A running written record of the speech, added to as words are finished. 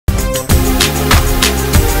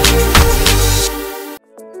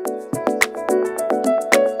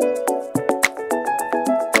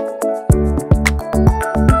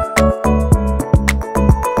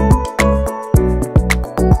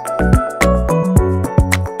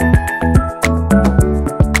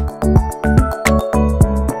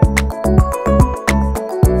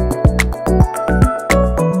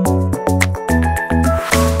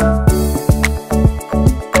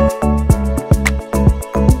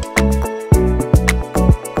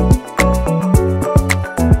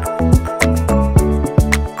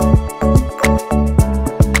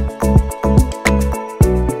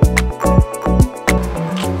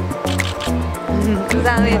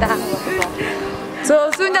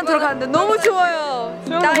저 수영장 들어가는데 너무 좋아요.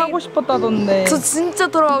 수영하고 싶었다던데. 저 진짜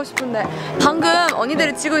들어가고 싶은데 방금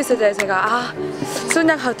언니들이 찍고 있을 때 제가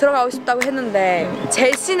수영장 들어가고 싶다고 했는데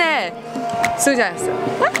제 시내 수영장이었어요.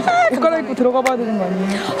 옷 갈아입고 들어가 봐야 되는 거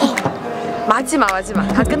아니에요? 마지막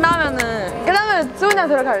다 끝나면 수영장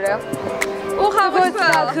들어갈래요? 오 가고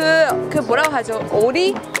싶어요. 그 뭐라고 하죠?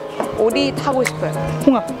 오리 타고 싶어요.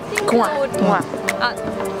 홍하.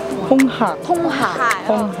 통하.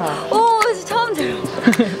 오 처음 들어.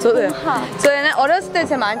 저도요. 저희는 어렸을 때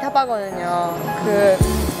제가 많이 타봤거든요.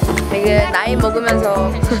 되게 나이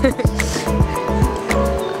먹으면서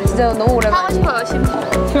진짜 너무 오랜만에. 타고 싶어요,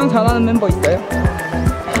 심지어. 수영 잘하는 멤버 있어요?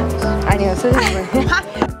 아니요, 선생님.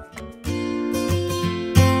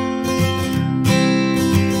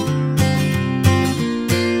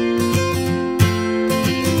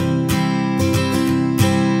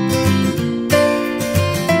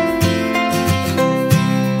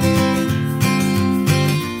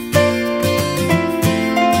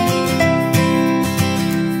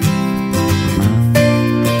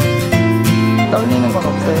 떨리는 건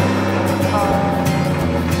없어요?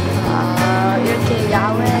 이렇게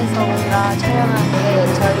야외에서 뭔가 촬영한 게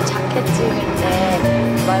저희 자켓 찍을 때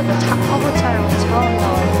말고 화보 촬영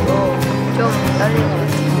처음이어서 좀 떨리는 것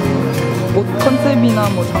같아요. 옷 컨셉이나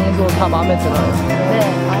뭐 장소 다 마음에 들어요? 네,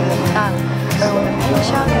 일단 오늘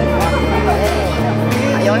패션을 봤는데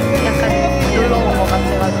약간 놀러 온 것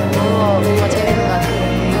같아가지고 더 재밌는 것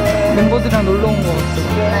같아요. 멤버들이랑 놀러 온 것 같아요.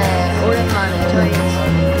 네, 오랜만에 저희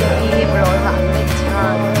이 물론 얼마 안 됐지만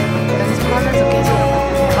연습하면서 계속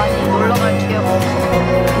많이 놀러 갈 기회가 없어서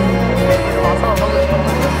여기로 와서 너무 좋은 것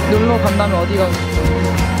같아요. 놀러 간다면 어디 가고 싶어요?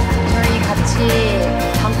 저희 같이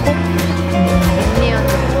방콕? 엠니언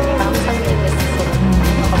항상 얘기했었어.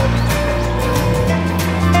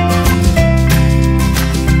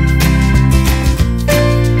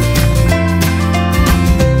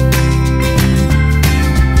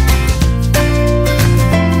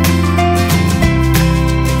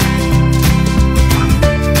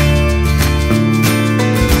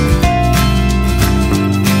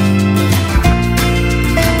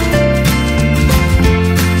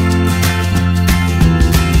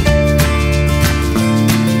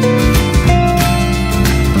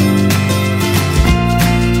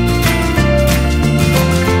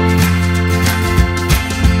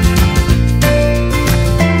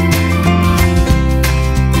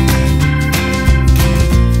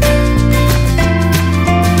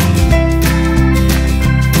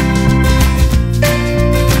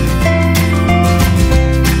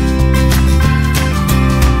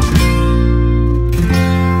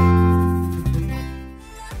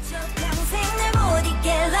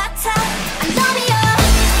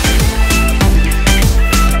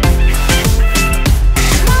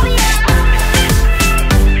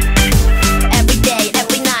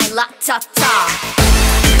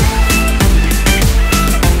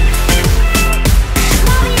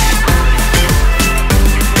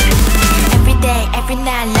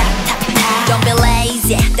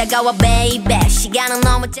 다가와 베이베 시간은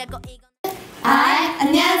너무 짧고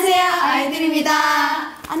안녕하세요, 아이들입니다.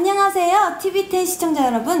 안녕하세요, TV10 시청자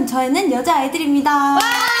여러분. 저희는 여자 아이들입니다.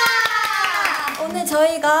 오늘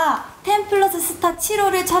저희가 텐플러스스타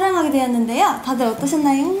 7호를 촬영하게 되었는데요. 다들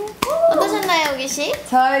어떠셨나요? 어떠셨나요, 오기씨?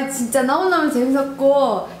 저희 진짜 너무너무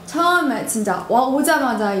재밌었고 처음에 진짜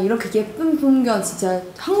오자마자 이렇게 예쁜 풍경 진짜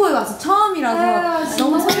한국에 와서 처음이라서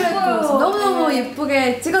너무 설레고 너무너무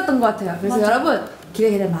예쁘게 찍었던 것 같아요. 그래서 여러분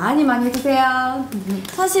기대 많이 해주세요.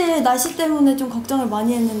 사실 날씨 때문에 좀 걱정을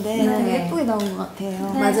많이 했는데 되게 예쁘게 나온 것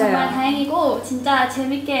같아요. 네, 맞아요. 정말 다행이고 진짜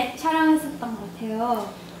재밌게 촬영했었던 것 같아요.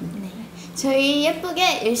 네. 저희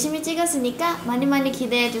예쁘게 열심히 찍었으니까 많이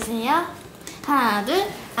기대해주세요. 하나, 둘.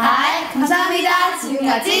 감사합니다.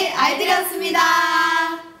 지금까지 아이들이었습니다.